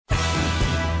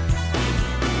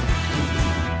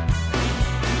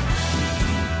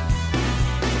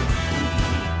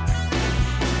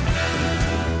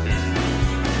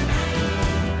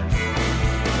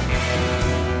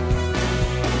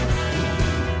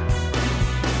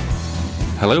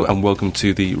Hello and welcome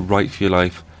to the Write for Your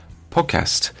Life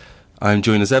podcast. I'm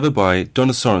joined as ever by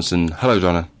Donna Sorensen. Hello,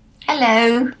 Donna.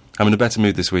 Hello. I'm in a better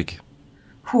mood this week.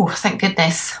 Oh, thank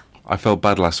goodness. I felt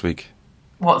bad last week.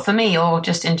 What, for me or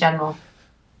just in general?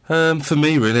 For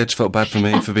me, really. I just felt bad for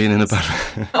me for being in a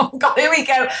bad... Oh, God, here we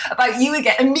go. About you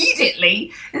again.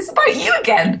 Immediately. It's about you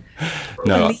again.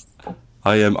 No,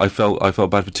 I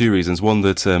felt bad for two reasons. One,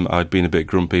 that I'd been a bit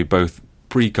grumpy, both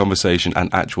pre-conversation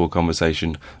and actual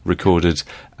conversation recorded.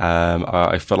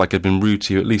 I felt like I'd been rude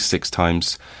to you at least 6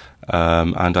 times,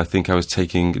 and I think I was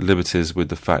taking liberties with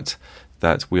the fact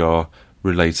that we are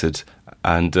related.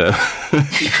 And You're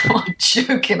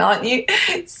joking, aren't you?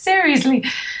 Seriously.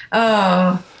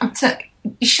 Oh,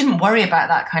 you shouldn't worry about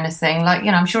that kind of thing. Like,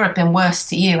 I'm sure I've been worse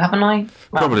to you, haven't I?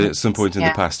 Well, probably at some point in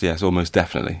the past, yes, almost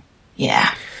definitely.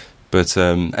 Yeah. But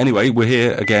anyway, we're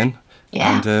here again.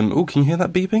 Yeah. And can you hear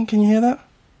that beeping? Can you hear that?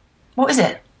 What is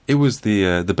it? It was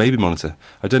the baby monitor.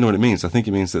 I don't know what it means. I think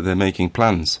it means that they're making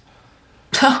plans.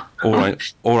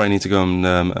 or I need to go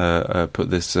and put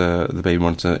this the baby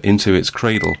monitor into its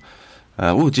cradle.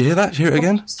 Did you hear that? Did you hear it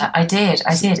again? I did.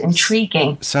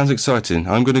 Intriguing. Sounds exciting.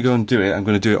 I'm going to go and do it. I'm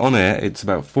going to do it on air. It's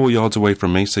about 4 yards away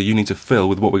from me, so you need to fill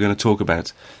with what we're going to talk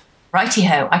about.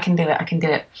 Righty-ho, I can do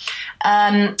it.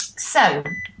 So,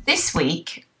 this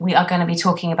week, we are going to be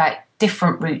talking about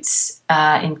different routes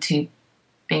into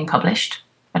being published.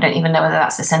 I don't even know whether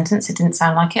that's a sentence. It didn't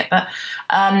sound like it. But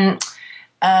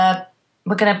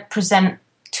we're going to present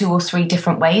 2 or 3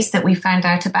 different ways that we found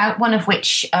out about, one of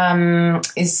which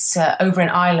is over in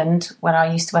Ireland, where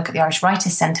I used to work at the Irish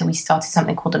Writers' Centre. We started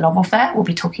something called the Novel Fair. We'll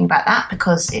be talking about that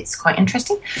because it's quite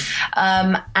interesting.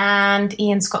 And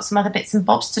Ian's got some other bits and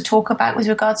bobs to talk about with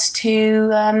regards to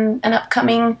an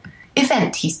upcoming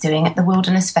event he's doing at the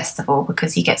Wilderness Festival,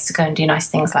 because he gets to go and do nice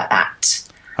things like that.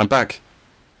 I'm back.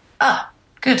 Ah,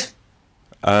 good.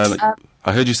 I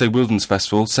heard you say Wilderness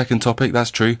Festival. Second topic,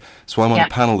 that's true. So I'm on a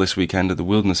panel this weekend at the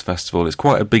Wilderness Festival. It's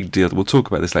quite a big deal. We'll talk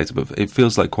about this later, but it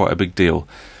feels like quite a big deal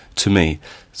to me.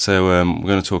 So we're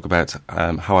going to talk about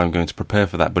how I'm going to prepare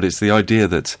for that. But it's the idea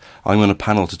that I'm on a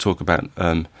panel to talk about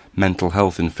mental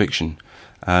health in fiction.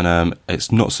 And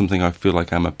it's not something I feel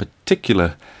like I'm a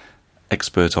particular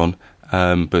expert on,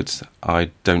 but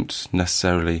I don't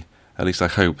necessarily, at least I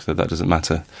hope that doesn't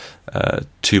matter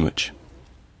too much.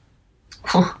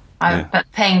 But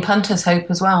paying punters hope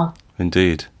as well.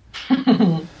 Indeed.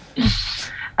 Great.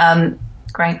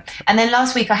 And then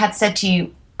last week I had said to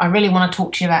you, I really want to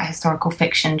talk to you about historical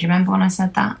fiction. Do you remember when I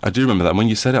said that? I do remember that. And when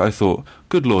you said it, I thought,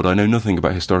 good Lord, I know nothing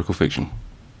about historical fiction.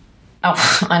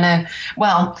 Oh, I know.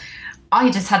 Well, I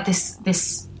just had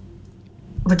this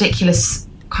ridiculous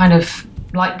kind of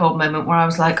light bulb moment where I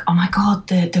was like, oh my God,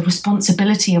 the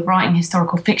responsibility of writing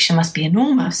historical fiction must be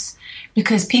enormous,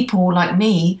 because people like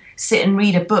me sit and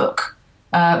read a book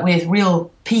with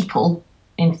real people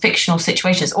in fictional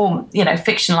situations, or,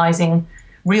 fictionalizing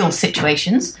real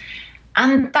situations.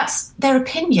 And that's their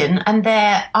opinion, and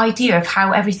their idea of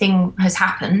how everything has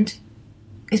happened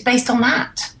is based on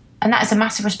that. And that is a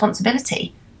massive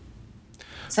responsibility.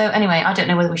 So anyway, I don't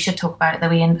know whether we should talk about it though,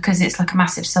 Ian, because it's like a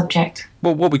massive subject.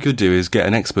 Well, what we could do is get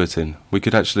an expert in. We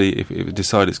could actually, if we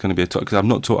decide it's going to be a talk, because I've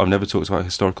never talked about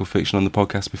historical fiction on the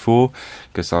podcast before,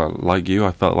 because like you,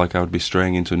 I felt like I would be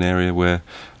straying into an area where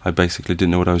I basically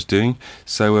didn't know what I was doing.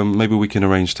 So maybe we can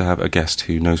arrange to have a guest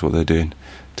who knows what they're doing.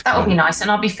 That would be nice, and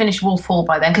I'll be finished Wolf Hall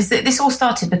by then, because this all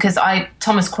started because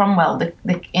Thomas Cromwell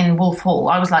in Wolf Hall,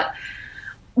 I was like,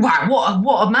 wow,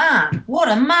 what a man! What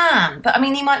a man! But I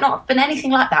mean, he might not have been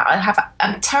anything like that.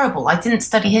 I'm terrible. I didn't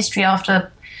study history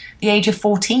after the age of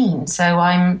 14, so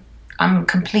I'm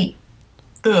complete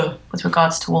with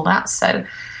regards to all that. So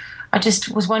I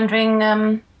just was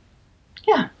wondering,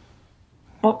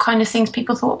 what kind of things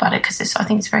people thought about it, because I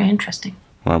think it's very interesting.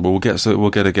 All right, well, we'll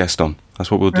get a guest on. That's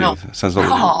what we'll do. Oh. Sounds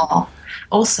like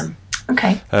Awesome.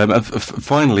 Okay.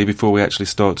 Finally, before we actually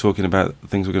start talking about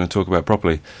things we're going to talk about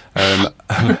properly,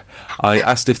 I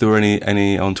asked if there were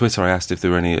any on Twitter. I asked if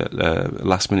there were any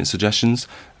last-minute suggestions,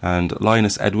 and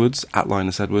Linus Edwards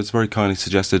very kindly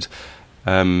suggested,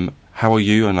 "How are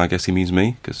you?" And I guess he means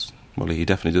me, because he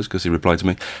definitely does, because he replied to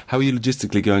me. How are you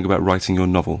logistically going about writing your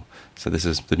novel? So this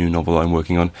is the new novel I'm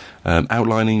working on.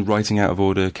 Outlining, writing out of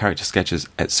order, character sketches,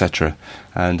 etc.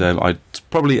 And it's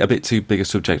probably a bit too big a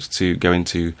subject to go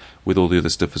into with all the other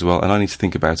stuff as well, and I need to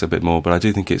think about it a bit more, but I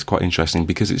do think it's quite interesting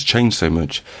because it's changed so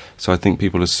much. So I think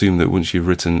people assume that once you've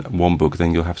written one book,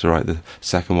 then you'll have to write the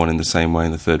second one in the same way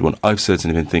and the third one. I've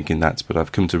certainly been thinking that, but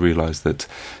I've come to realise that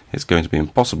it's going to be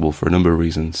impossible for a number of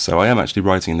reasons. So I am actually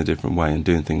writing in a different way and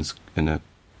doing things in an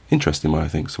interesting way, I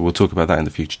think. So we'll talk about that in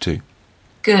the future too.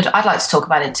 Good. I'd like to talk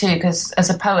about it too, because as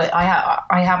a poet, I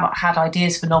have had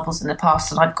ideas for novels in the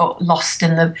past, and I've got lost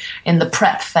in the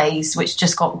prep phase, which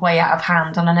just got way out of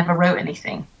hand, and I never wrote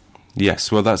anything.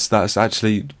 Yes, well, that's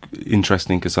actually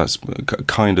interesting, because that's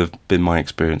kind of been my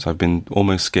experience. I've been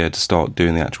almost scared to start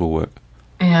doing the actual work.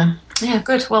 Yeah,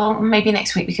 good. Well, maybe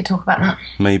next week we could talk about that.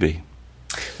 Maybe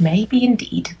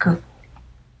Indeed. Good.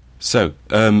 So,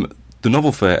 the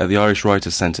Novel Fair at the Irish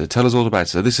Writers' Centre. Tell us all about it.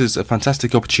 So this is a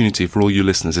fantastic opportunity for all you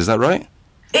listeners, is that right?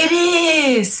 It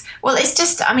is. Well, it's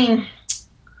just, I mean,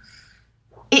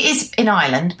 it is in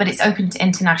Ireland, but it's open to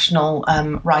international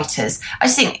writers. I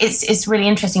just think it's really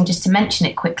interesting just to mention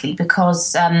it quickly,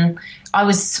 because I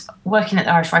was working at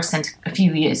the Irish Writers' Centre a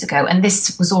few years ago, and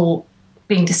this was all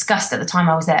being discussed at the time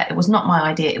I was there. It was not my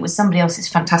idea. It was somebody else's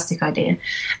fantastic idea.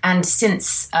 And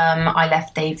since I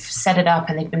left, they've set it up,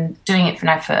 and they've been doing it for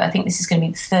I think this is going to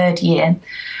be the third year.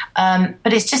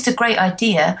 But it's just a great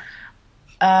idea.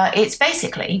 It's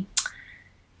basically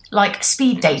like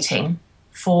speed dating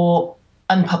for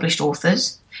unpublished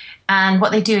authors. And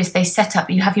what they do is they set up,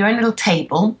 you have your own little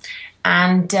table,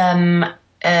 and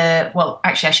well,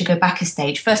 actually, I should go back a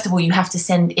stage. First of all, you have to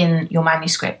send in your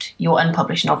manuscript, your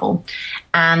unpublished novel.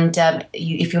 And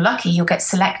if you're lucky, you'll get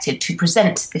selected to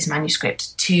present this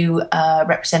manuscript to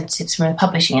representatives from the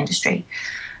publishing industry.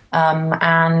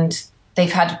 And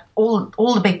they've had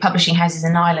all the big publishing houses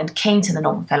in Ireland came to the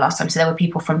Novel Fair last time. So there were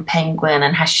people from Penguin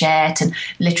and Hachette and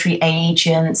literary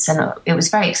agents. And it was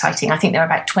very exciting. I think there were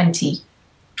about 20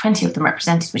 of them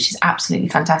represented, which is absolutely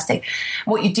fantastic.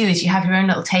 What you do is you have your own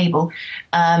little table,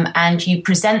 and you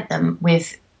present them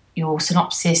with your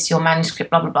synopsis, your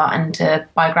manuscript, blah, blah, blah, and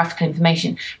biographical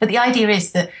information. But the idea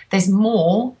is that there's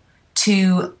more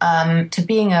to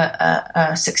being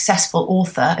a successful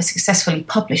author, a successfully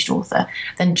published author,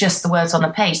 than just the words on the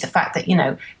page. The fact that,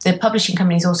 the publishing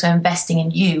company is also investing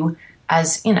in you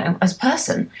as a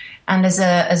person, and as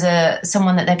a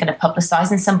someone that they're going to publicize,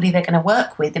 and somebody they're going to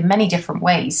work with in many different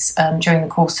ways during the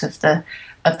course of the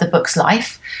book's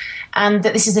life, and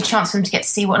that this is a chance for them to get to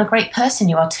see what a great person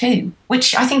you are too,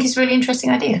 which I think is a really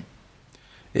interesting idea.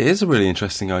 It is a really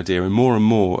interesting idea, and more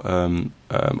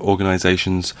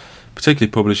organisations, particularly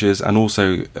publishers and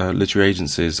also literary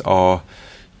agencies, are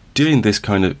doing this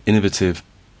kind of innovative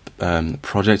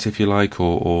project, if you like,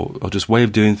 or just way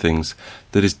of doing things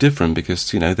that is different, because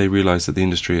they realise that the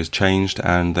industry has changed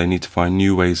and they need to find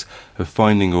new ways of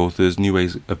finding authors, new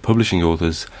ways of publishing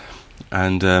authors,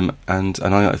 and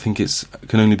I think it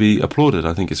can only be applauded.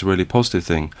 I think it's a really positive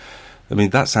thing. I mean,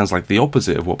 that sounds like the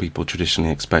opposite of what people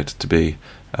traditionally expect to be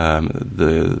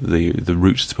the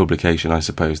route to publication, I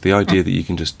suppose. The idea that you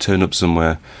can just turn up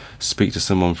somewhere, speak to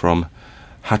someone from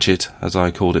Hachette, as I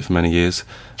called it for many years,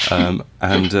 and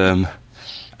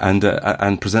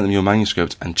present them your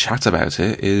manuscript and chat about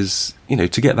it is,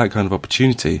 to get that kind of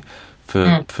opportunity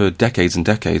for decades and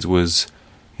decades was,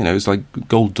 it was like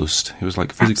gold dust. It was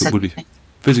like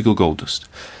physical gold dust.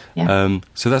 Yeah.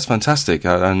 So that's fantastic,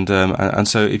 and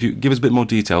so if you give us a bit more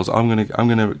details, I'm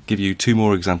gonna give you two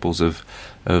more examples of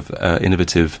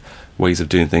innovative ways of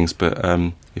doing things. But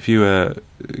if you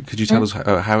could you tell us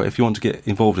how, if you want to get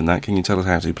involved in that, can you tell us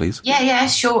how to, please? Yeah,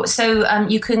 sure. So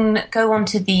you can go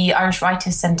onto the Irish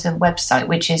Writers' Centre website,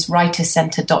 which is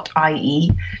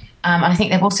writerscentre.ie. And I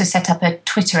think they've also set up a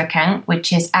Twitter account,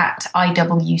 which is at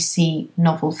IWC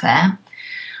Novel Fair.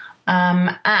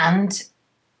 And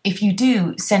if you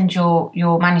do send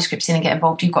your manuscripts in and get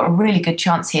involved, you've got a really good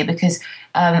chance here, because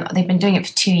they've been doing it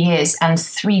for 2 years, and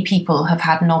 3 people have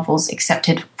had novels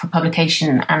accepted for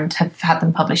publication and have had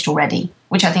them published already,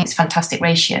 which I think is a fantastic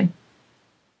ratio.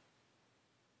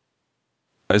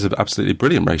 That is an absolutely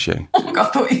brilliant ratio. Oh my God,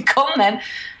 I thought you'd gone then.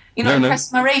 You're not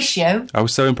impressed with my ratio? I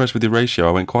was so impressed with your ratio,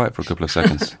 I went quiet for a couple of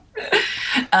seconds.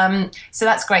 So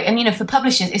that's great. And, for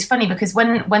publishers, it's funny because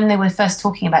when they were first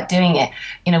talking about doing it,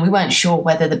 we weren't sure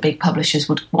whether the big publishers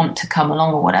would want to come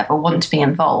along or whatever, want to be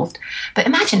involved. But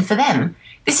imagine for them,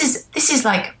 this is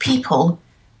like people,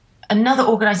 another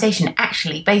organisation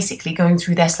actually basically going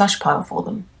through their slush pile for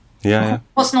them. Yeah.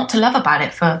 What's not to love about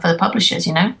it for the publishers,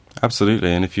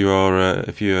 Absolutely, and if you're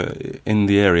in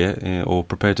the area or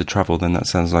prepared to travel, then that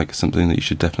sounds like something that you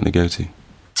should definitely go to.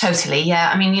 Totally,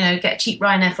 yeah. I mean, get a cheap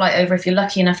Ryanair flight over if you're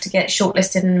lucky enough to get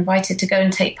shortlisted and invited to go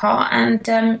and take part. And,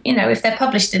 if they're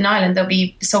published in Ireland, they'll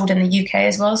be sold in the UK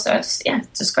as well. So, it's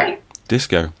just great.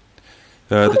 Disco.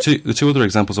 The two other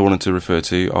examples I wanted to refer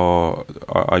to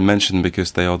I mentioned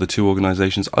because they are the two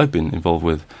organisations I've been involved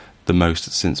with the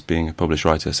most since being a published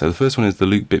writer. So the first one is the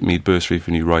Luke Bitmead Bursary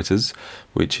for New Writers,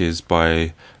 which is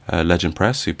by Legend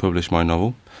Press, who published my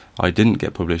novel. I didn't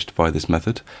get published by this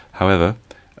method. However,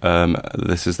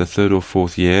 This is the third or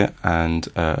fourth year and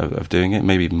of doing it,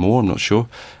 maybe more, I'm not sure.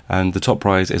 And the top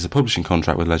prize is a publishing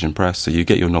contract with Legend Press, so you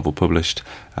get your novel published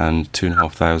and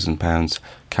 £2,500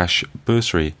 cash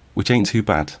bursary, which ain't too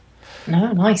bad.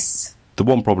 No, nice. The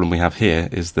one problem we have here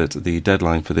is that the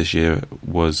deadline for this year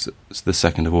was the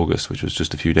 2nd of August, which was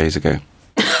just a few days ago.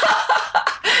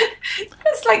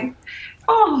 It's like,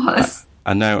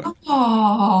 and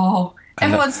now...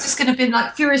 Everyone's just going to be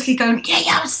like furiously going,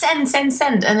 yeah, send. And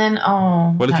then,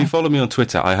 Well, if you follow me on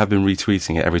Twitter, I have been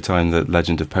retweeting it every time that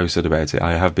Legend have posted about it.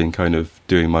 I have been kind of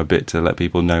doing my bit to let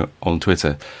people know on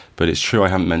Twitter. But it's true I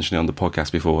haven't mentioned it on the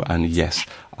podcast before. And yes,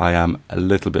 I am a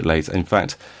little bit late. In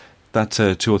fact, that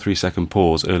 2 or 3 second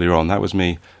pause earlier on, that was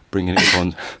me bringing it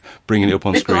up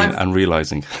on screen and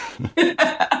realising.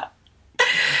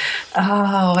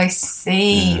 Oh, I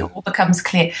see. It all becomes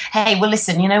clear. Hey, well,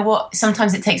 listen, you know what?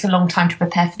 Sometimes it takes a long time to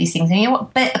prepare for these things. And you know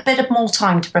what? A bit of more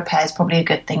time to prepare is probably a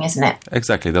good thing, isn't it?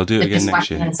 Exactly. They'll do it again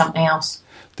next year. And something else.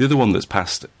 The other one that's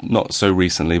passed, not so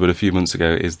recently, but a few months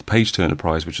ago, is the Page Turner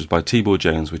Prize, which was by Tibor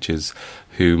Jones, which is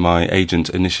who my agent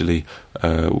initially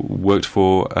worked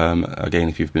for. Again,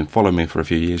 if you've been following me for a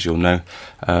few years, you'll know.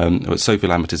 But Sophie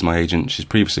Lambert is my agent. She's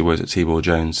previously worked at Tibor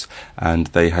Jones, and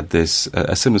they had this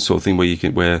a similar sort of thing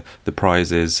where the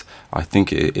prize is, I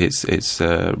think it's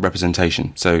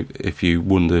representation. So if you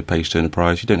won the Page Turner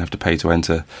Prize, you don't have to pay to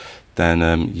enter.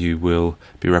 Then you will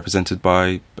be represented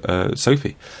by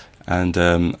Sophie. And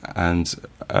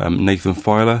Nathan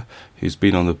Filer, who's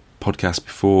been on the podcast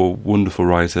before, wonderful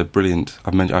writer, brilliant.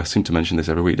 I seem to mention this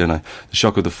every week, don't I? The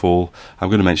Shock of the Fall. I'm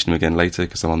going to mention him again later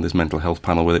because I'm on this mental health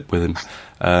panel with him.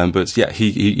 But yeah,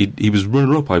 he was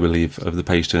runner-up, I believe, of the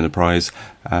Page Turner Prize,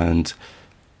 and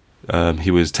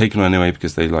he was taken on anyway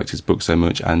because they liked his book so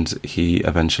much, and he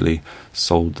eventually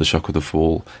sold The Shock of the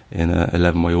Fall in an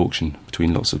 11-way auction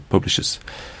between lots of publishers.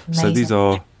 Amazing. So these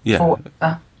are,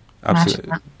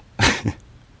 absolutely.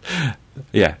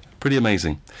 Yeah, pretty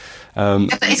amazing.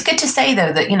 It's good to say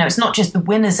though that it's not just the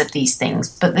winners of these things,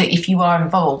 but that if you are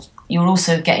involved, you're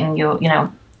also getting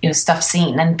your stuff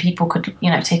seen, and people could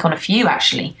take on a few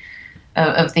actually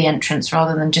of the entrants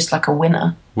rather than just like a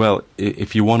winner. Well,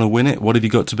 if you want to win it, what have you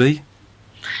got to be?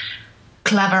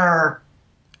 Clever.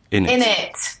 In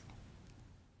it.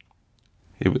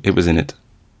 It was in it.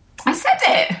 I said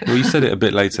it. Well, you said it a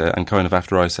bit later and kind of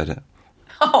after I said it.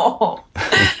 Oh.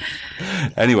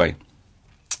 Anyway,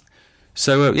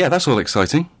 so that's all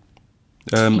exciting.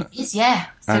 It is, yeah.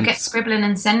 So get scribbling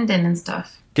and sending and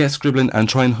stuff. Get scribbling and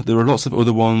try and... There are lots of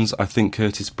other ones. I think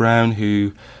Curtis Brown,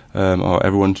 who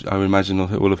everyone, I would imagine,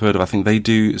 will have heard of. I think they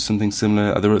do something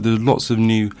similar. There's lots of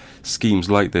new schemes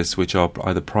like this, which are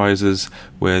either prizes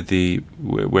where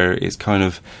it's kind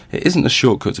of... It isn't a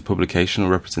shortcut to publication or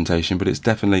representation, but it's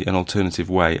definitely an alternative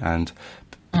way and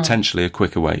potentially a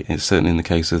quicker way. It's certainly in the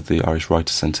case of the Irish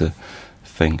Writers' Centre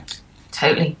thing.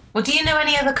 Totally. Well, do you know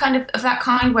any other kind of that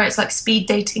kind where it's like speed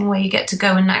dating, where you get to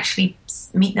go and actually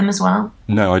meet them as well?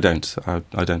 No, I don't.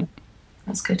 I don't.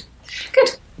 That's good.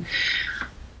 Good.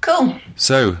 Cool.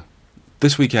 So,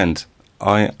 this weekend,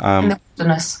 I am... In the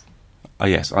wilderness.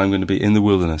 Yes, I'm going to be in the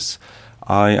wilderness.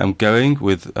 I am going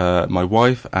with my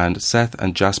wife and Seth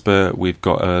and Jasper. We've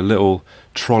got a little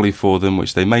trolley for them,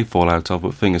 which they may fall out of,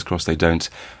 but fingers crossed they don't.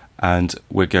 And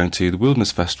we're going to the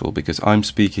Wilderness Festival because I'm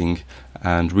speaking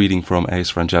and reading from Ais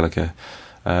for Angelica,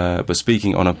 but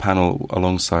speaking on a panel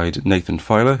alongside Nathan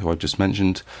Filer, who I've just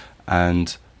mentioned,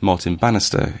 and Martin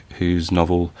Bannister, whose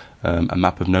novel A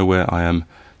Map of Nowhere I am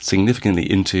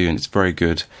significantly into, and it's very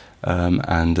good.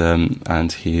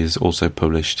 And he is also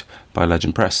published by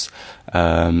Legend Press.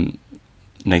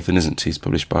 Nathan isn't. He's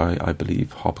published by, I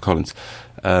believe, HarperCollins.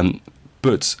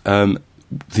 But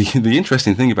the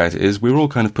interesting thing about it is we were all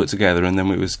kind of put together, and then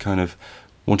we was kind of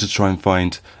wanted to try and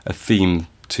find a theme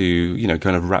to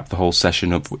kind of wrap the whole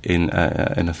session up in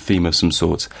a theme of some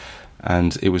sort.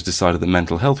 And it was decided that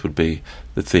mental health would be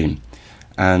the theme.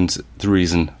 And the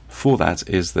reason for that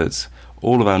is that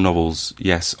all of our novels,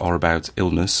 yes, are about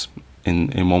illness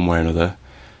in one way or another,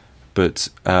 but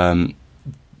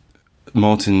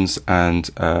Martin's and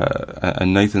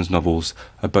Nathan's novels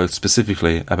are both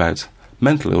specifically about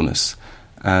mental illness,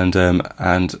 and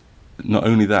not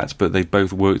only that, but they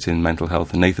both worked in mental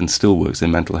health, and Nathan still works in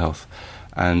mental health,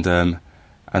 and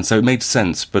so it made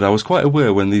sense. But I was quite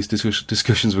aware when these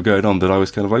discussions were going on that I was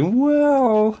kind of like,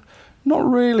 well, not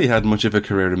really had much of a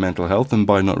career in mental health, and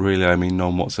by not really I mean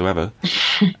none whatsoever.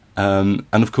 And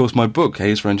of course my book,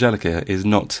 Ais for Angelica, is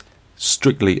not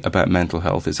strictly about mental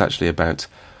health. It's actually about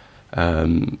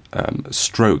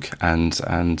stroke and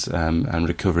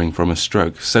recovering from a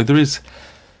stroke. So there is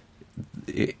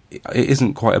it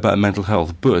isn't quite about mental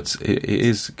health, but it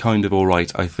is kind of all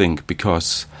right, I think,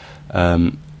 because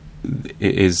the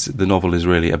novel is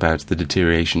really about the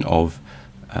deterioration of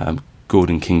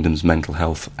Gordon Kingdom's mental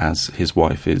health as his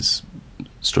wife is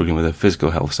struggling with her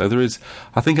physical health. So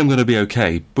I think I'm going to be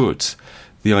okay, but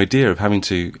the idea of having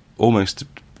to almost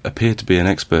appear to be an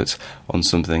expert on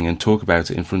something and talk about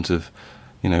it in front of,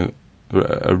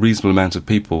 a reasonable amount of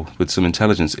people with some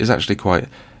intelligence is actually quite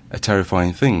a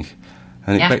terrifying thing.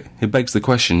 And it begs the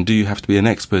question, do you have to be an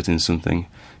expert in something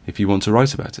if you want to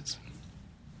write about it?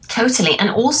 Totally. And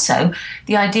also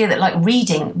the idea that like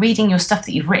reading your stuff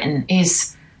that you've written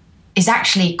is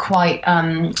actually quite,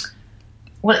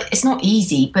 it's not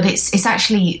easy, but it's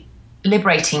actually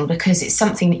liberating because it's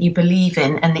something that you believe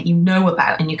in and that you know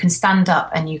about, and you can stand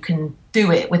up and you can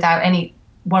do it without any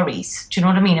worries. Do you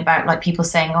know what I mean? About like people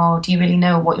saying, oh, do you really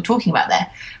know what you're talking about there?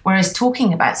 Whereas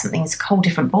talking about something is a whole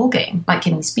different ballgame, like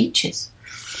giving speeches.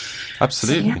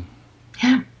 Absolutely. So,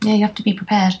 yeah, you have to be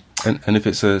prepared. And if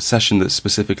it's a session that's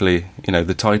specifically,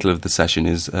 the title of the session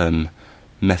is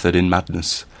Method in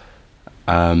Madness,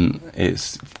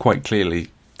 it's quite clearly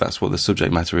that's what the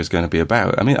subject matter is going to be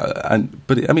about. I mean,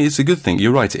 it's a good thing.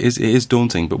 You're right. It is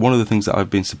daunting. But one of the things that I've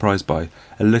been surprised by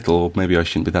a little, or maybe I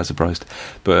shouldn't be that surprised,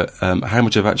 but how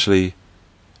much I've actually,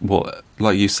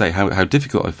 like you say, how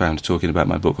difficult I found talking about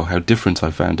my book, or how different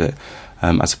I found it,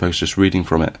 as opposed to just reading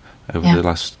from it over the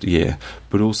last year.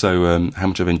 But also how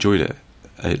much I've enjoyed it.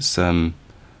 It's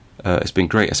been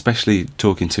great, especially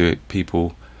talking to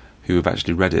people who have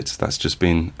actually read it. That's just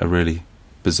been a really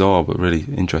bizarre but really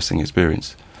interesting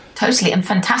experience. Totally, and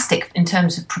fantastic in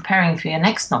terms of preparing for your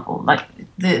next novel. Like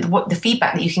the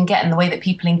feedback that you can get and the way that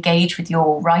people engage with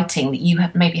your writing that you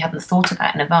maybe hadn't thought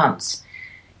about in advance.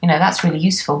 That's really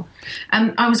useful.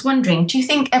 I was wondering, do you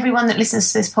think everyone that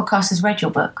listens to this podcast has read your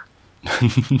book?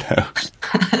 No,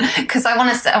 because I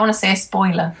want to say a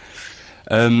spoiler.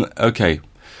 Okay.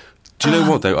 Do you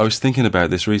know what though? I was thinking about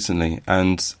this recently,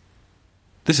 and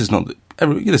this is not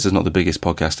the biggest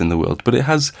podcast in the world, but it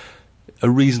has a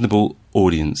reasonable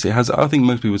audience. It has, I think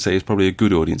most people would say, it's probably a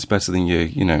good audience, better than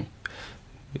it's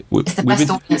the best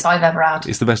audience I've ever had.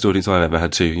 It's the best audience I've ever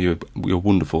had too. You're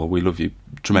wonderful. We love you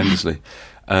tremendously.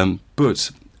 But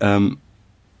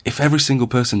if every single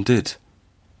person did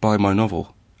buy my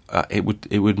novel, it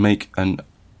would make the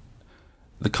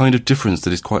kind of difference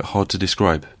that is quite hard to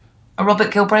describe. A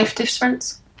Robert Galbraith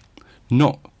difference?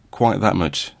 Not quite that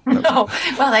much. No.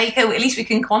 Well, there you go. At least we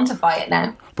can quantify it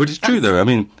now. But it's true, though. I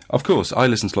mean, of course, I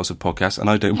listen to lots of podcasts, and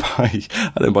I don't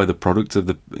buy the product of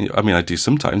the. I mean, I do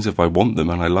sometimes if I want them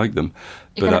and I like them.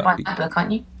 You're going to buy my book,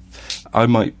 aren't you? I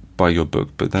might buy your book,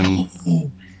 but then.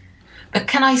 But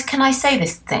can I say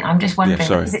this thing? I'm just wondering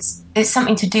because it's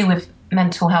something to do with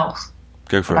mental health.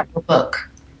 Go for it. Your book,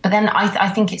 but then I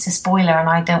think it's a spoiler, and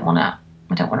I don't want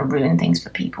to ruin things for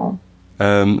people.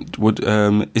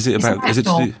 Is it about? Is it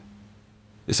to do?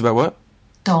 It's about what?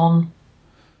 Dawn.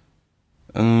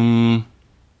 Well,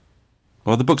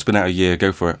 the book's been out a year.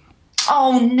 Go for it.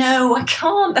 Oh no, I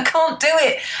can't do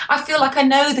it. I feel like I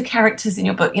know the characters in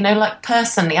your book. Like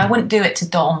personally, I wouldn't do it to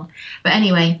Dawn. But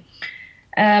anyway,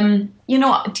 you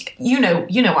know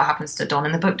what happens to Dawn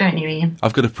in the book, don't you, Ian?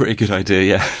 I've got a pretty good idea.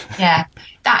 Yeah. Yeah,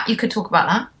 that you could talk about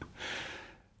that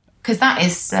because that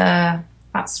is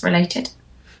that's related.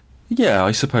 Yeah,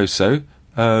 I suppose so.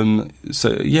 So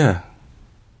yeah.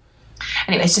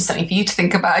 Anyway, it's just something for you to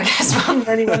think about, I guess, rather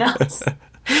than anyone else.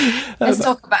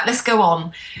 Let's go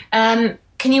on.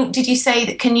 Can you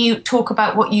talk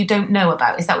about what you don't know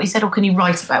about? Is that what you said, or can you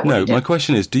write about what you don't? No, my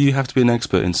question is, do you have to be an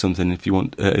expert in something if you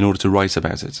want, in order to write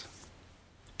about it?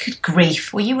 Good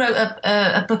grief. Well, you wrote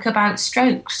a book about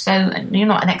strokes, so you're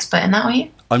not an expert in that, are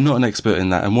you? I'm not an expert in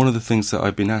that, and one of the things that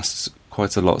I've been asked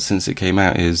quite a lot since it came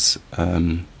out is,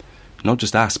 not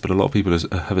just asked, but a lot of people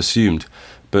have assumed,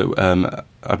 but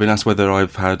I've been asked whether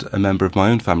I've had a member of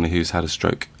my own family who's had a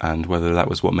stroke and whether that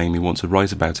was what made me want to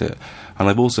write about it. And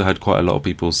I've also had quite a lot of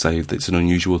people say that it's an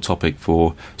unusual topic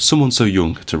for someone so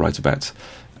young to write about,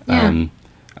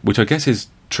 which I guess is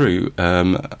true,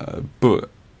 but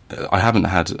I haven't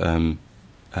had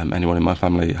anyone in my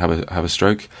family have a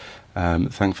stroke,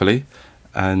 thankfully,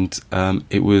 and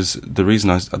it was the reason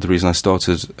I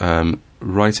started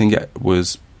writing it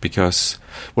was because,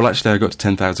 well, actually, I got to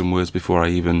 10,000 words before I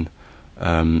even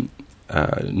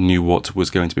knew what was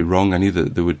going to be wrong. I knew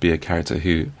that there would be a character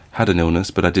who had an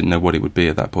illness, but I didn't know what it would be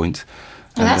at that point.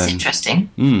 Well, that's interesting.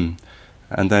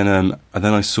 And then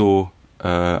I saw.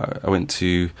 I went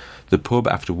to the pub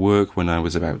after work when I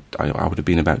was I would have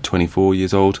been about 24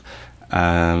 years old,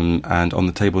 and on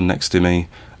the table next to me,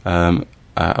 a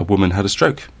woman had a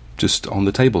stroke just on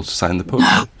the table, sat in the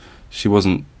pub. She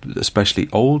wasn't especially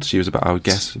old. She was about, I would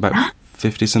guess, about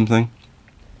 50 something.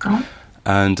 God.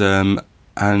 And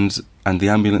the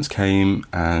ambulance came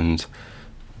and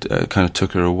kind of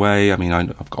took her away. I mean,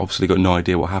 I've obviously got no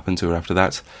idea what happened to her after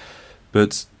that,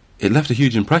 but it left a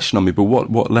huge impression on me. But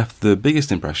what left the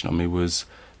biggest impression on me was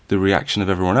the reaction of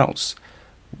everyone else,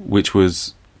 which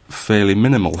was fairly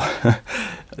minimal.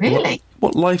 Really?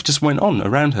 What life just went on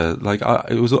around her. Like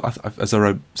it was, as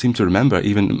I seem to remember,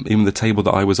 even the table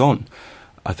that I was on,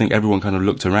 I think everyone kind of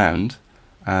looked around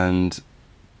and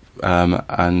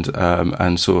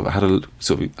sort of had a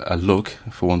look,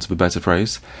 for want of a better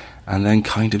phrase, and then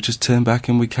kind of just turned back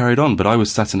and we carried on. But I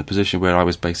was sat in a position where I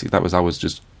was I was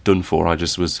just done for. I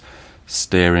just was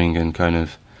staring and kind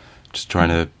of just trying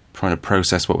to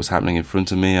process what was happening in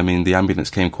front of me. I mean, the ambulance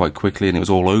came quite quickly and it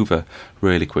was all over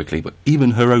really quickly. But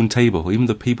even her own table, even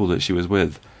the people that she was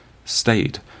with,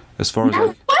 stayed. As far as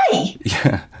way!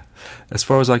 Yeah. As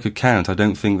far as I could count, I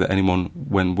don't think that anyone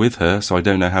went with her, so I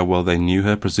don't know how well they knew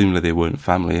her. Presumably they weren't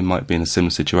family. It might be in a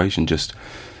similar situation, just,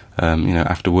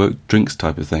 after work drinks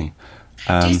type of thing.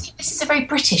 Do you think this is a very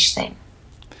British thing?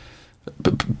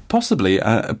 Possibly,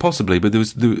 but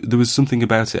there was something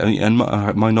about it. I mean, and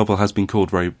my novel has been called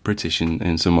very British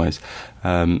in some ways.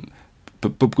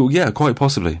 But yeah, quite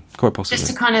possibly. Just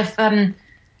to kind of,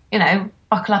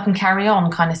 buckle up and carry on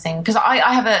kind of thing. Because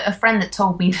I have a friend that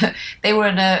told me that they were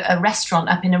in a restaurant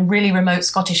up in a really remote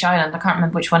Scottish island. I can't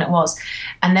remember which one it was.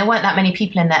 And there weren't that many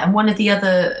people in there. And one of the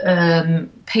other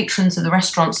patrons of the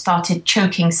restaurant started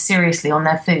choking seriously on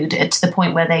their food to the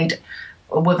point where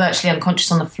were virtually unconscious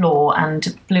on the floor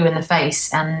and blue in the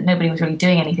face, and nobody was really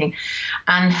doing anything.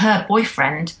 And her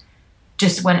boyfriend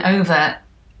just went over,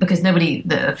 because nobody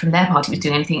from their party was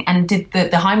doing anything, and did the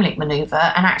Heimlich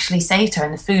manoeuvre and actually saved her,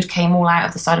 and the food came all out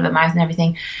of the side of her mouth and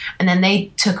everything. And then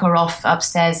they took her off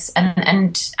upstairs,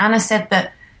 and Anna said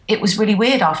that it was really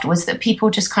weird afterwards that people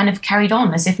just kind of carried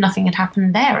on as if nothing had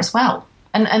happened there as well.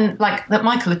 And like that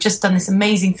Michael had just done this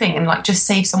amazing thing and like just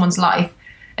saved someone's life.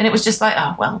 And it was just like,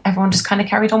 oh, well, everyone just kind of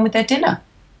carried on with their dinner.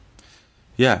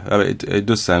 Yeah, I mean, it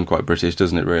does sound quite British,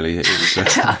 doesn't it, really? It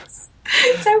does.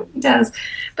 It totally does.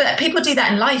 But people do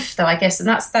that in life, though, I guess, and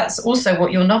that's also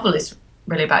what your novel is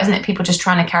really about, isn't it? People just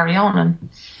trying to carry on. And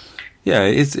yeah,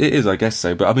 it is, I guess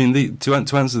so. But I mean, to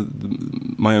answer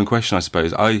my own question, I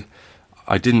suppose, I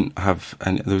didn't have,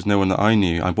 and there was no one that I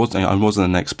knew. I wasn't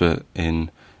an expert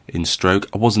in stroke.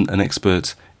 I wasn't an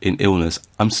expert in illness.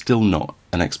 I'm still not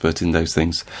an expert in those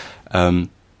things,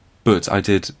 but I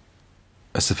did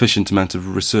a sufficient amount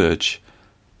of research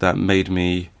that made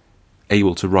me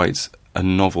able to write a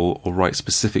novel or write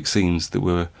specific scenes that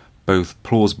were both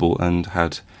plausible and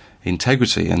had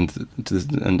integrity, and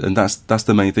that's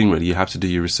the main thing, really. You have to do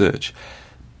your research.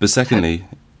 But secondly,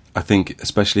 I think,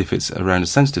 especially if it's around a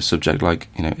sensitive subject like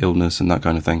illness and that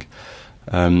kind of thing,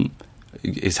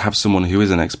 is have someone who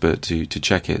is an expert to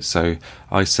check it. So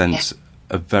I sent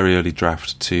a very early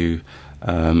draft to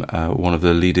one of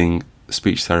the leading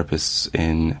speech therapists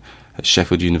at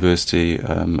Sheffield University,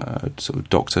 sort of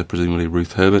doctor, presumably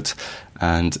Ruth Herbert,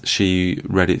 and she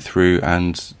read it through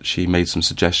and she made some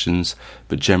suggestions,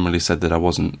 but generally said that I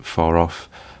wasn't far off,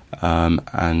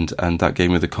 and that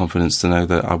gave me the confidence to know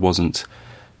that I wasn't.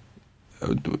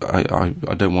 I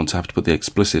don't want to have to put the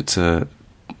explicit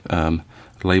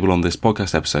label on this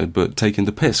podcast episode, but taking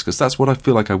the piss, because that's what I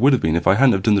feel like I would have been if I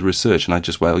hadn't have done the research and I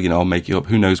just, I'll make it up.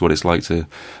 Who knows what it's like to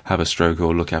have a stroke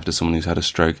or look after someone who's had a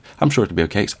stroke. I'm sure it'll be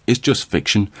okay. It's just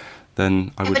fiction.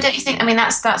 Then I would. But don't you think? I mean,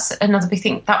 that's another big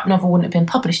thing. That novel wouldn't have been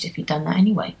published if you'd done that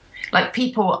anyway. Like,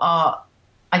 people are,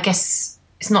 I guess,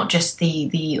 it's not just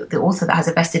the author that has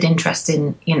a vested interest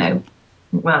in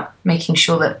making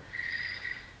sure that.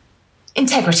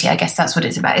 Integrity, I guess that's what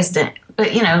it's about, isn't it?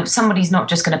 But, somebody's not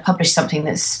just going to publish something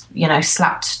that's,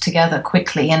 slapped together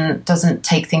quickly and doesn't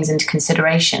take things into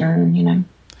consideration,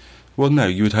 Well, no,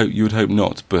 you would hope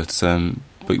not, but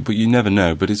you never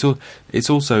know. But it's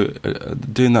also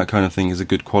doing that kind of thing is a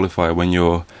good qualifier when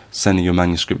you're sending your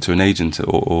manuscript to an agent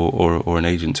or an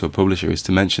agent to a publisher, is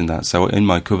to mention that. So in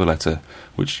my cover letter,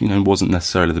 which wasn't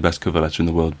necessarily the best cover letter in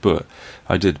the world, but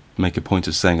I did make a point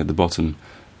of saying at the bottom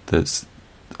that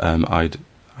I'd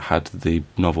had the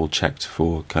novel checked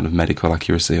for kind of medical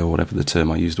accuracy, or whatever the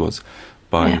term I used was,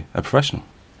 by a professional.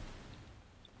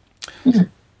 Mm-hmm.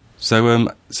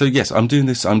 So yes, I'm doing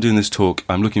this talk.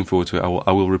 I'm looking forward to it.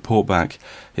 I will report back.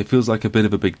 It feels like a bit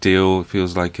of a big deal. It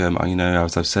feels like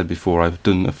as I've said before, I've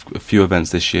done a few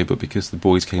events this year, but because the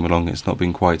boys came along, it's not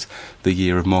been quite the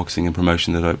year of marketing and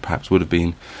promotion that it perhaps would have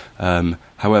been.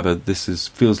 However, this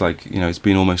feels like it's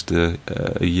been almost a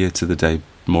year to the day,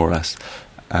 more or less.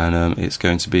 And it's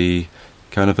going to be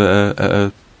kind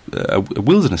of a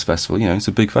wilderness festival. You know, it's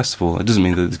a big festival. It doesn't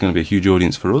mean that there's going to be a huge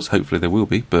audience for us. Hopefully there will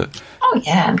be, but oh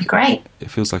yeah, it'd be great.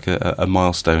 It feels like a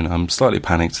milestone. I'm slightly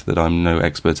panicked that I'm no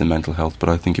expert in mental health, but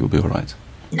I think it will be all right.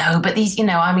 No, but these, you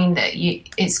know, I mean,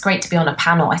 it's great to be on a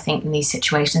panel, I think, in these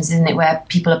situations, isn't it, where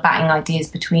people are batting ideas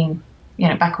between, you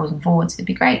know, backwards and forwards. It'd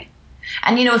be great.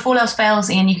 And, you know, if all else fails,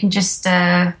 Ian, you can just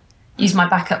use my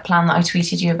backup plan that I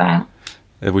tweeted you about.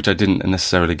 Which I didn't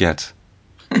necessarily get.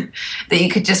 That you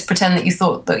could just pretend that you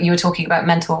thought that you were talking about a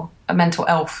mental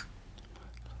elf.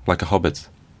 Like a hobbit.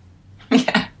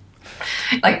 Yeah.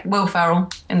 Like Will Ferrell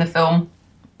in the film.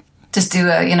 Just do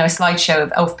a slideshow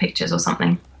of elf pictures or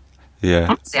something. Yeah.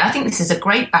 Honestly, I think this is a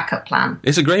great backup plan.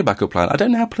 It's a great backup plan. I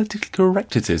don't know how politically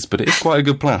correct it is, but it is quite a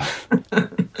good plan.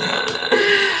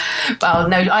 Well,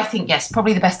 no, I think, yes,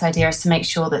 probably the best idea is to make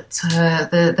sure that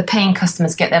the paying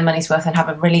customers get their money's worth and have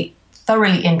a really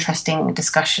thoroughly interesting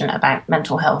discussion about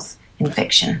mental health in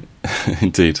fiction.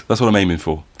 Indeed. That's what I'm aiming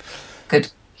for.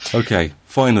 Good. Okay,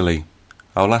 finally,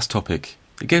 our last topic.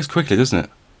 It goes quickly, doesn't it?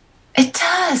 It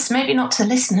does. Maybe not to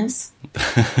listeners.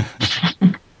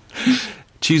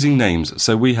 Choosing names.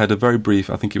 So we had a very brief,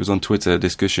 I think it was on Twitter,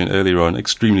 discussion earlier on,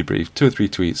 extremely brief, 2 or 3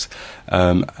 tweets.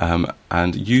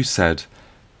 And you said,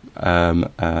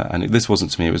 and this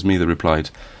wasn't to me, it was me that replied,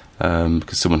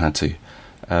 because someone had to.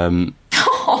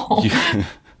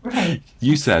 Right.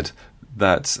 You said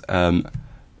that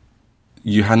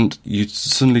you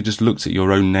suddenly just looked at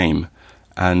your own name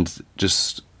and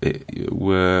just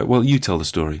you tell the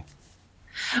story.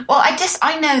 Well,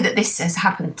 I know that this has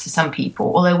happened to some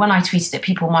people, although when I tweeted it,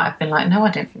 people might have been like, no, I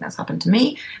don't think that's happened to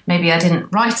me. Maybe I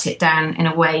didn't write it down in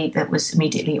a way that was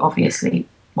immediately, obviously,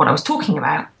 what I was talking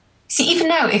about. See, even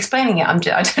now, explaining it, I'm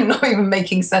not even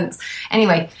making sense.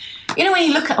 Anyway, you know when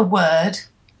you look at a word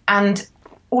and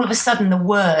all of a sudden the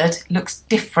word looks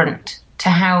different to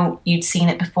how you'd seen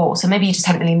it before. So maybe you just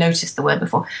hadn't really noticed the word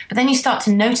before. But then you start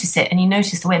to notice it and you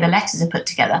notice the way the letters are put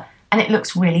together and it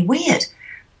looks really weird.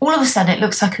 All of a sudden it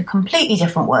looks like a completely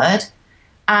different word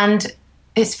and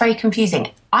it's very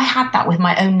confusing. I had that with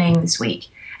my own name this week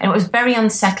and it was very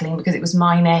unsettling because it was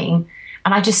my name.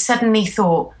 And I just suddenly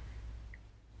thought,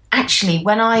 actually,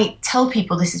 when I tell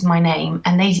people this is my name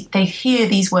and they hear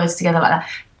these words together like that,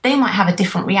 they might have a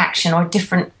different reaction or a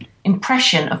different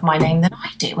impression of my name than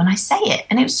I do when I say it.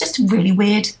 And it was just a really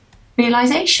weird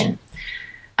realisation.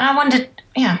 And I wondered,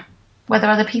 whether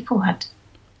other people had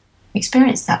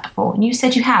experienced that before. And you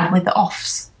said you had with the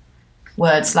offs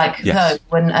words like yes.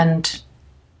 though and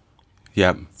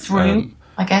yeah, through,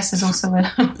 I guess, is also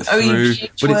a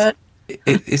huge word.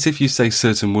 It's if you say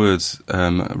certain words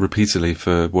repeatedly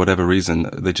for whatever reason,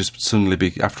 they just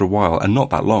suddenly after a while, and not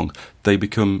that long, they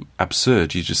become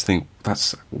absurd. You just think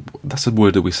that's a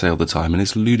word that we say all the time, and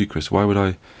it's ludicrous. Why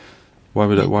would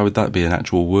that be an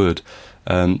actual word?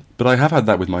 But I have had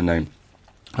that with my name,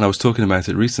 and I was talking about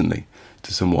it recently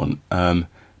to someone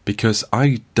because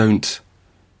I don't.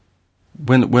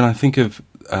 When I think of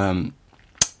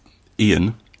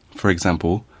Ian, for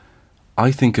example,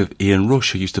 I think of Ian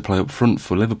Rush, who used to play up front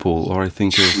for Liverpool, or I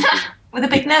think of with a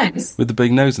big nose, with the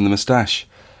big nose and the moustache,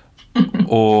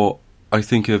 or I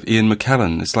think of Ian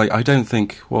McKellen. It's like I don't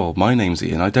think, well, my name's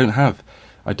Ian. I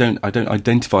don't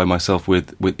identify myself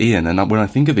with Ian, and when I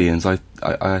think of Ian's, I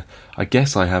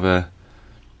guess I have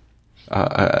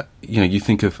you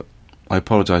think of. I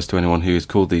apologise to anyone who is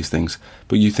called these things,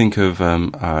 but you think of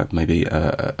maybe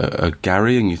a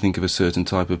Gary, and you think of a certain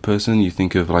type of person. You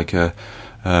think of like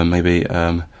maybe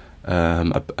a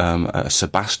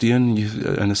Sebastian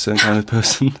and a certain kind of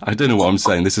person. I don't know what I'm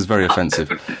saying. This is very offensive.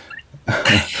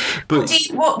 But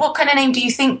what kind of name do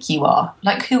you think you are?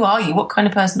 Like, who are you? What kind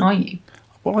of person are you?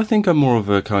 Well, I think I'm more of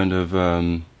a kind of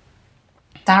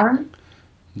Darren.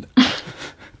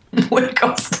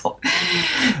 God, stop.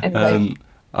 Anyway.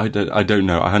 I don't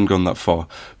know. I hadn't gone that far,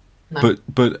 no.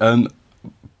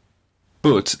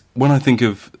 But when I think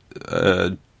of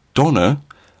Donna,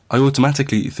 I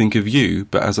automatically think of you.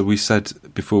 But as we said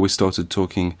before we started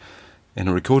talking in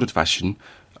a recorded fashion,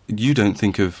 you don't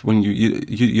think of when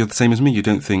you're the same as me. You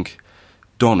don't think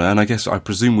Donna, and I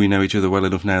presume we know each other well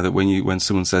enough now that when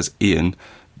someone says Ian,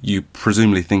 you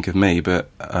presumably think of me, but.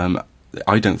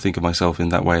 I don't think of myself in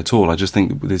that way at all. I just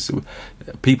think there's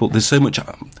so much.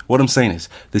 What I'm saying is,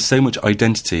 there's so much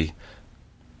identity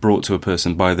brought to a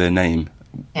person by their name.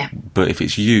 Yeah. But if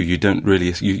it's you don't really.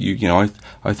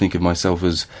 I think of myself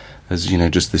as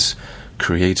just this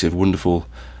creative, wonderful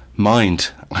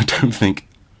mind. I don't think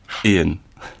Ian.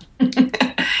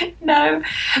 No,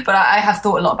 but I have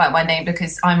thought a lot about my name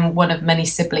because I'm one of many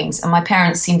siblings, and my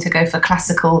parents seem to go for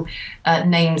classical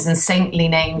names and saintly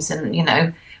names, and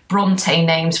Bronte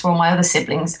names for all my other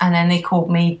siblings, and then they called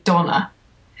me Donna.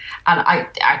 And I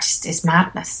just, it's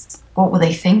madness. What were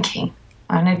they thinking?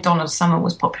 I know Donna Summer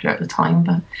was popular at the time,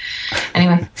 but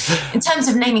anyway. In terms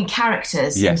of naming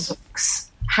characters in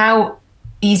books, how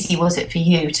easy was it for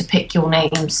you to pick your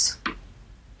names?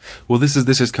 Well, this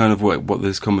is kind of what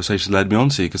this conversation led me on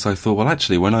to, because I thought, well,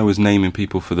 actually, when I was naming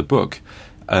people for the book,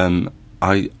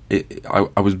 I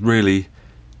was really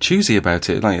choosy about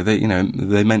it. Like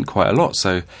they meant quite a lot.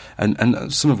 So,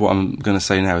 and some of what I'm going to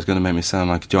say now is going to make me sound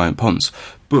like a giant ponce.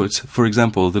 But for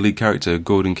example, the lead character,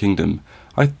 Gordon Kingdom,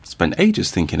 I spent ages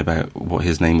thinking about what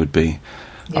his name would be.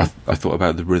 Yeah. I thought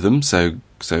about the rhythm, so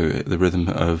the rhythm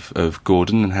of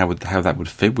Gordon, and how that would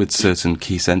fit with certain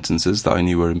key sentences that I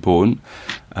knew were important,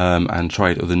 and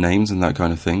tried other names and that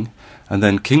kind of thing. And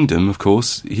then Kingdom, of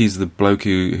course, he's the bloke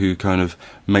who kind of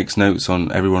makes notes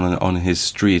on everyone on his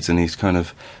street, and he's kind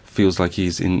of feels like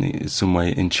he's in some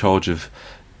way in charge of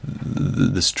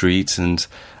the street, and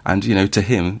to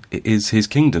him it is his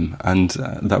kingdom, and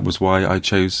that was why I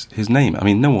chose his name. I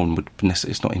mean, no one would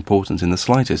it's not important in the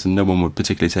slightest, and no one would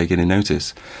particularly take any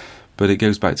notice. But it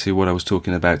goes back to what I was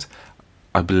talking about,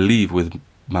 I believe, with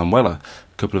Manuela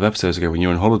a couple of episodes ago when you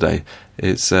were on holiday.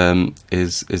 It's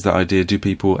is that idea: do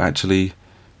people actually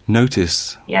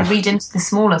notice? Yeah, read into the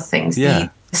smaller things, the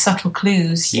subtle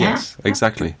clues. Yeah? Yes,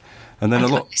 exactly. And then I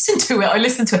listen to it,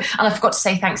 and I forgot to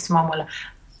say thanks to Manuela.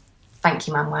 Thank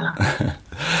you, Manuela.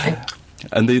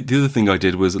 And the other thing I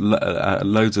did was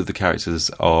loads of the characters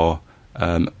are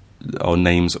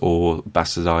names or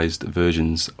bastardized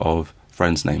versions of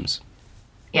friends' names.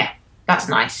 Yeah, that's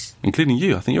nice. Including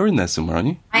you. I think you're in there somewhere, aren't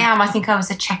you? I am. I think I was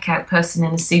a checkout person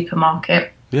in a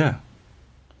supermarket. Yeah.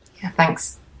 Yeah,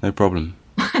 thanks. No problem.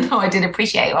 No, I did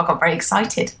appreciate it. I got very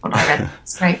excited when I read it.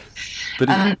 It's great.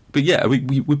 But yeah,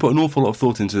 we put an awful lot of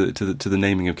thought into the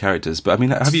naming of characters. But I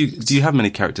mean, do you have many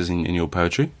characters in your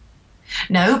poetry?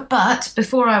 No, but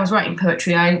before I was writing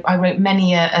poetry, I wrote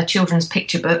many a children's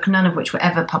picture book, none of which were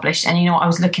ever published. And I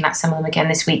was looking at some of them again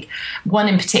this week. One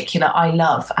in particular I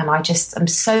love, and I'm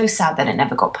so sad that it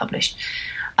never got published.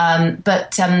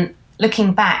 But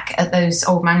looking back at those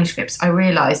old manuscripts, I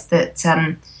realised that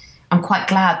I'm quite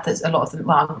glad that a lot of them,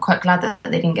 I'm quite glad that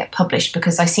they didn't get published,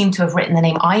 because I seem to have written the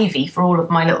name Ivy for all of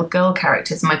my little girl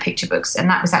characters in my picture books. And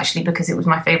that was actually because it was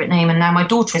my favourite name. And now my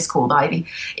daughter is called Ivy.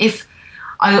 If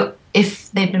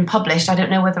they'd been published, I don't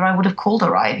know whether I would have called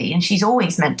her Ivy. And she's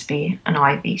always meant to be an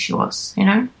Ivy, she was,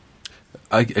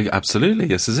 Absolutely,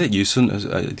 this is it.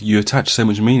 You attach so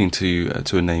much meaning to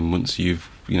a name once you've,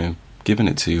 given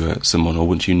it to someone, or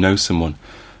once you know someone.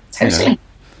 Totally.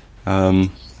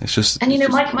 It's just, and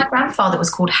my grandfather was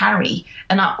called Harry,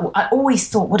 and I always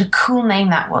thought what a cool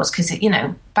name that was, because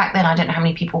back then I don't know how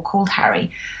many people were called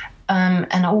Harry, and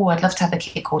I'd love to have a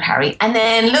kid called Harry. And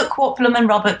then look what Blum and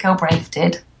Robert Galbraith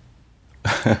did.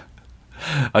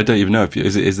 I don't even know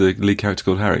is the lead character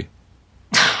called Harry.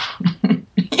 Are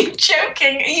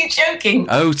you joking?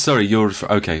 Oh, sorry. You're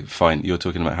okay. Fine. You're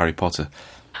talking about Harry Potter.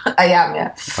 I am.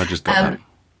 Yeah. I just got that.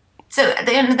 So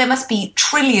there must be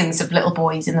trillions of little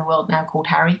boys in the world now called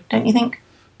Harry, don't you think?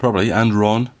 Probably, and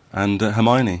Ron, and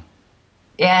Hermione.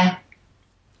 Yeah.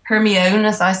 Hermione,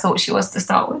 as I thought she was to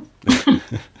start with.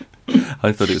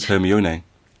 I thought it was Hermione.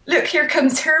 Look, here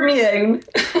comes Hermione.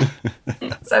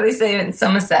 So they say in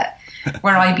Somerset,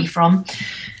 where I be from.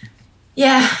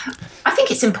 Yeah, I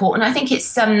think it's important. I think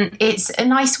it's a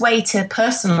nice way to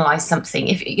personalise something.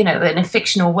 If in a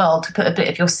fictional world, to put a bit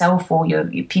of yourself or your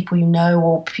people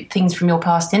or things from your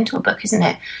past into a book, isn't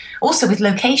it? Also with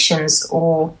locations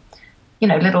or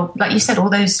little, like you said, all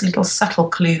those little subtle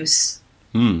clues.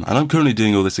 And I'm currently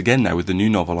doing all this again now with the new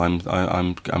novel.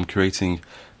 I'm creating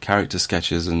character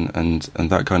sketches and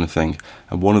that kind of thing.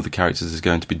 And one of the characters is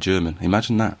going to be German.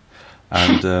 Imagine that.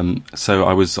 And so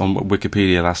I was on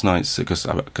Wikipedia last night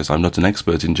because I'm not an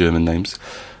expert in German names,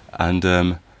 and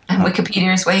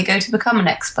Wikipedia is where you go to become an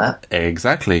expert.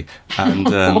 Exactly, and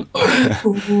I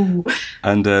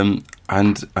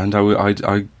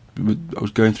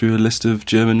was going through a list of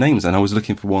German names, and I was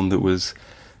looking for one that was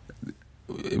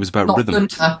about not rhythm.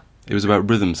 Gunther. It was about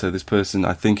rhythm. So this person,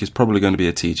 I think, is probably going to be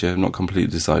a teacher. I'm not completely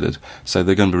decided. So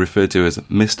they're going to be referred to as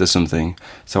Mr. something.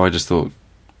 So I just thought.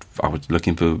 I was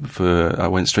looking for. I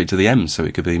went straight to the M, so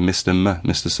it could be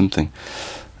Mr. something.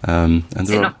 And is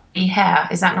it not be hair?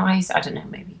 Is that nice? I don't know.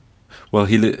 Maybe. Well,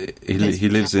 he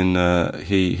lives in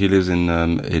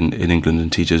England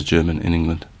and teaches German in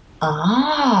England.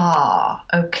 Ah,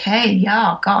 okay.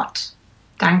 Ja, Gott.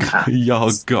 Danke. Ja,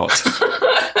 Gott.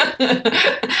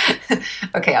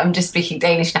 Okay, I'm just speaking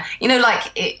Danish now.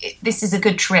 This is a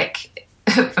good trick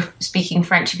for speaking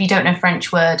French. If you don't know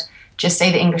French word, just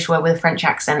say the English word with a French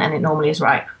accent and it normally is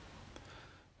right.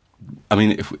 I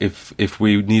mean, if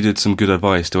we needed some good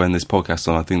advice to end this podcast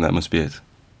on, I think that must be it.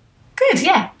 Good,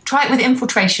 yeah. Try it with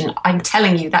infiltration. I'm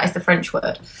telling you, that is the French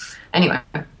word. Anyway,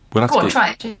 Well, go on,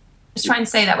 try it. Just try and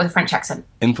say that with a French accent.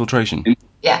 Infiltration.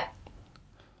 Yeah.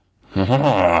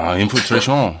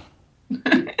 Infiltration.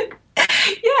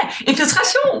 Yeah,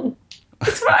 infiltration.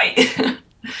 That's right.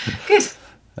 Good.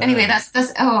 Anyway, that's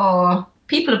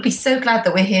people will be so glad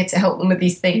that we're here to help them with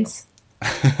these things.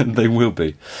 They will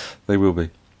be.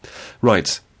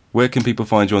 Right. Where can people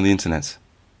find you on the internet?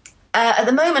 At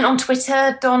the moment on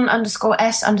Twitter,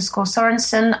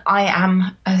 Don_S_Sorensen. I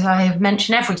am, as I have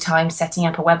mentioned every time, setting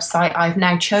up a website. I've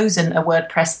now chosen a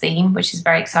WordPress theme, which is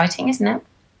very exciting, isn't it?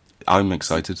 I'm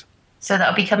excited. So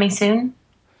that'll be coming soon.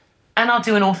 And I'll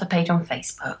do an author page on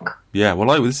Facebook. Yeah,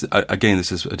 well, this is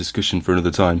a discussion for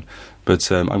another time, but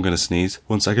I'm going to sneeze.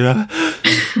 1 second. I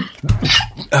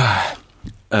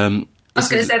was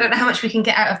going to say, I don't know how much we can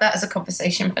get out of that as a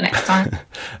conversation for next time.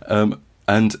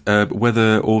 And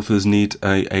whether authors need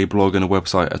a blog and a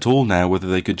website at all now, whether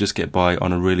they could just get by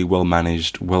on a really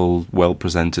well-managed,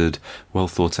 well-presented,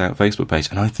 well-thought-out Facebook page.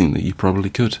 And I think that you probably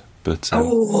could. But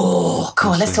cool.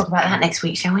 Let's talk about that next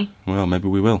week, shall we? Well, maybe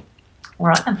we will. All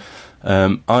right, then.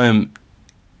 I am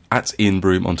at Ian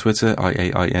Broome on Twitter,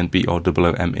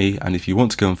 IAINBROOME. And if you want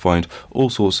to go and find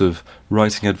all sorts of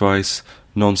writing advice,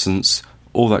 nonsense,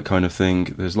 all that kind of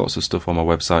thing, there's lots of stuff on my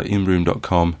website,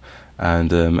 ianbroome.com.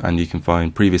 And you can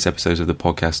find previous episodes of the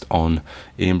podcast on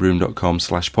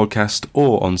ianbroome.com/podcast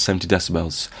or on 70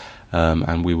 decibels.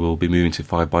 And we will be moving to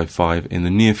 5x5 in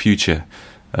the near future,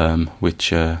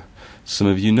 which some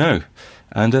of you know.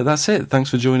 And that's it. Thanks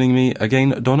for joining me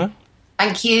again, Donna.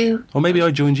 Thank you. Or maybe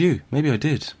I joined you. Maybe I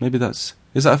did. Maybe is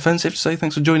that offensive to say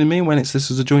thanks for joining me when this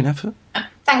is a joint effort?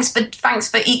 Thanks for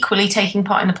equally taking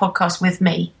part in the podcast with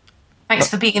me. Thanks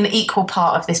for being an equal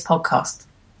part of this podcast.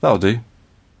 That'll do.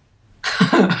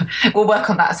 We'll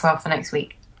work on that as well for next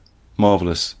week.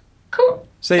 Marvellous. Cool.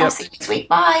 See ya. I'll see you next week.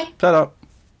 Bye. Ta-da.